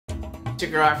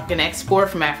It's your girl African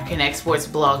Export from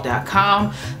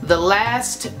AfricanExportsblog.com.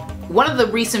 One of the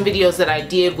recent videos that I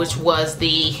did, which was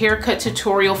the haircut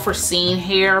tutorial for scene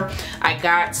hair, I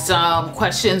got some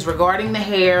questions regarding the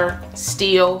hair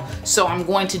still, so I'm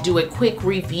going to do a quick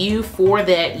review for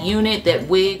that unit, that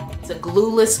wig. It's a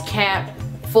glueless cap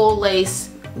full lace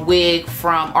wig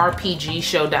from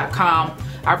RPGshow.com.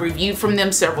 I've reviewed from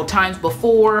them several times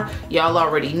before. Y'all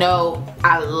already know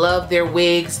I love their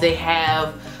wigs. They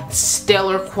have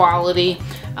stellar quality.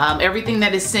 Everything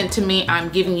that is sent to me, I'm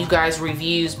giving you guys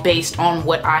reviews based on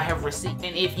what I have received.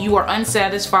 And if you are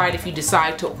unsatisfied, if you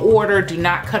decide to order, do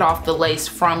not cut off the lace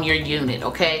from your unit,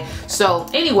 okay? So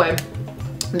anyway,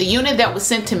 the unit that was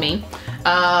sent to me,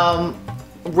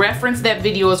 reference that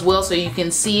video as well so you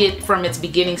can see it from its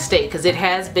beginning state, because it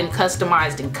has been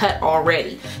customized and cut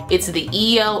already. It's the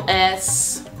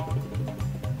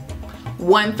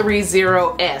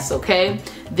Els130-S, okay?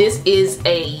 This is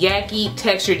a yaki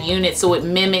textured unit, so it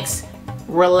mimics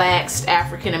relaxed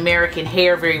African American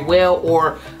hair very well,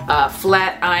 or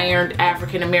flat ironed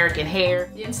African American hair.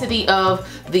 Density of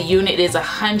the unit is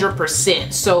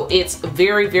 100%, so it's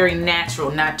very, very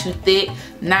natural, not too thick,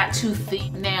 not too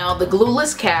thick. Now the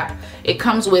glueless cap, it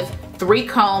comes with 3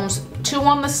 combs, 2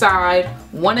 on the side,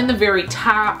 1 in the very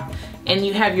top, and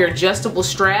you have your adjustable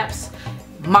straps.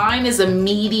 Mine is a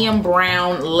medium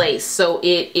brown lace, so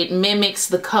it mimics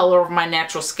the color of my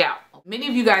natural scalp. Many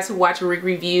of you guys who watch wig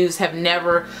reviews have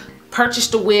never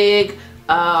purchased a wig,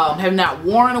 have not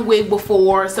worn a wig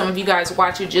before. Some of you guys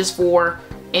watch it just for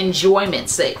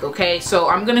enjoyment's sake, okay? So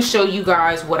I'm gonna show you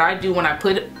guys what I do when I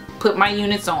put my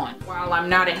units on. While I'm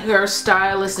not a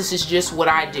hairstylist, this is just what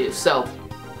I do. So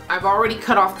I've already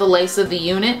cut off the lace of the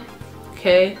unit,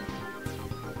 okay?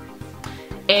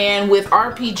 And with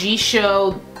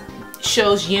RPGshow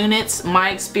units,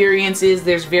 my experience is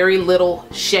there's very little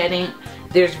shedding,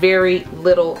 there's very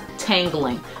little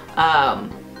tangling.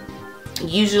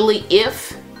 Usually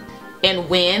if and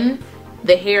when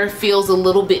the hair feels a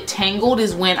little bit tangled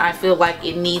is when I feel like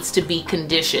it needs to be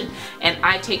conditioned. And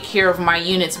I take care of my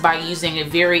units by using a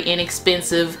very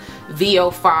inexpensive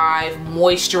VO5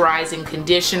 moisturizing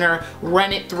conditioner,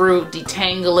 run it through,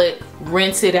 detangle it,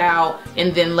 rinse it out,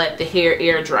 and then let the hair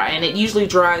air dry. And it usually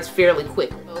dries fairly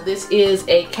quick. So this is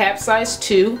a cap size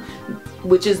 2,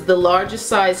 which is the largest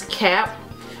size cap.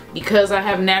 Because I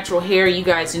have natural hair, you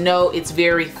guys know it's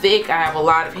very thick. I have a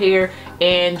lot of hair,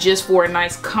 and just for a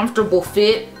nice comfortable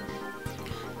fit,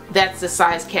 that's the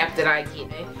size cap that I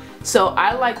get. So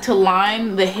I like to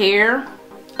line the hair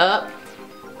up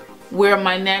where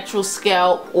my natural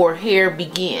scalp or hair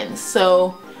begins.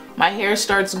 So my hair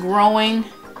starts growing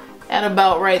at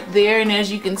about right there, and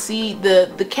as you can see,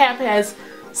 the cap has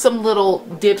some little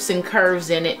dips and curves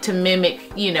in it to mimic,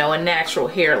 you know, a natural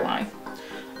hairline.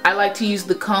 I like to use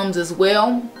the combs as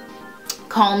well.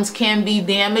 Combs can be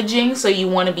damaging, so you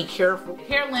want to be careful.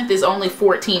 Hair length is only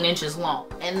 14 inches long,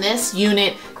 and this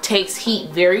unit takes heat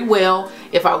very well.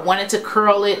 If I wanted to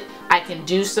curl it, I can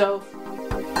do so.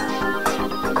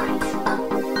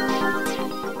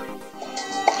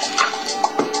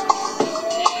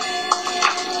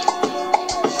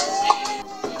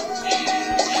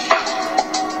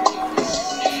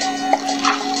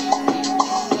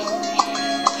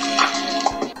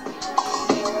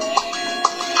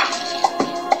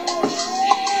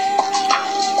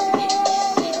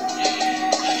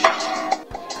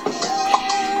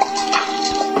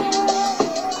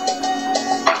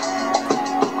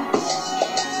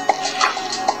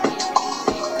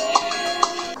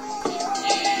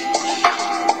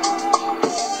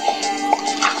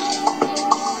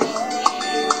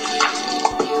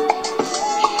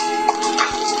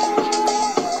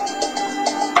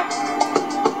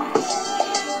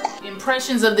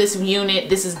 Impressions of this unit,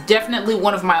 this is definitely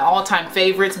one of my all-time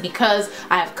favorites because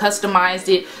I have customized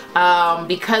it,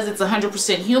 because it's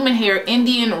 100% human hair,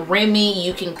 Indian Remy.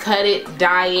 You can cut it,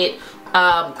 dye it,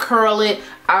 curl it.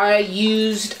 I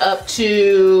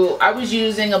was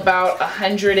using about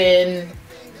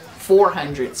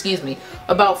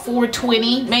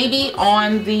 420 maybe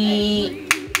on the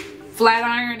flat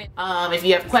iron. If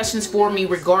you have questions for me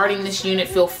regarding this unit,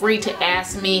 feel free to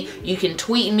ask me. You can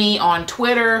tweet me on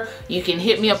Twitter, you can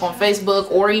hit me up on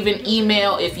Facebook, or even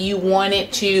email if you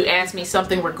wanted to ask me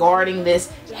something regarding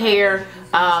this hair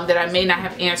that I may not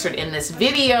have answered in this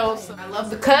video. So I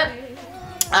love the cut.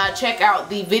 Check out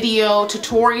the video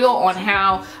tutorial on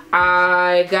how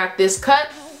I got this cut,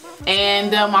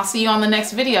 and I'll see you on the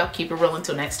next video. Keep it real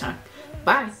until next time.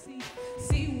 Bye.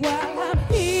 See while I'm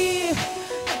here,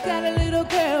 I got a little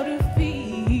girl to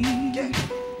feed.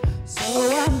 So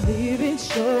I'm living,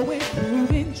 showing,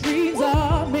 proving dreams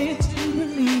are meant to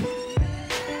believe.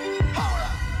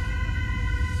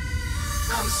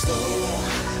 I'm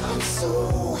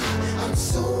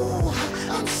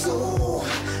so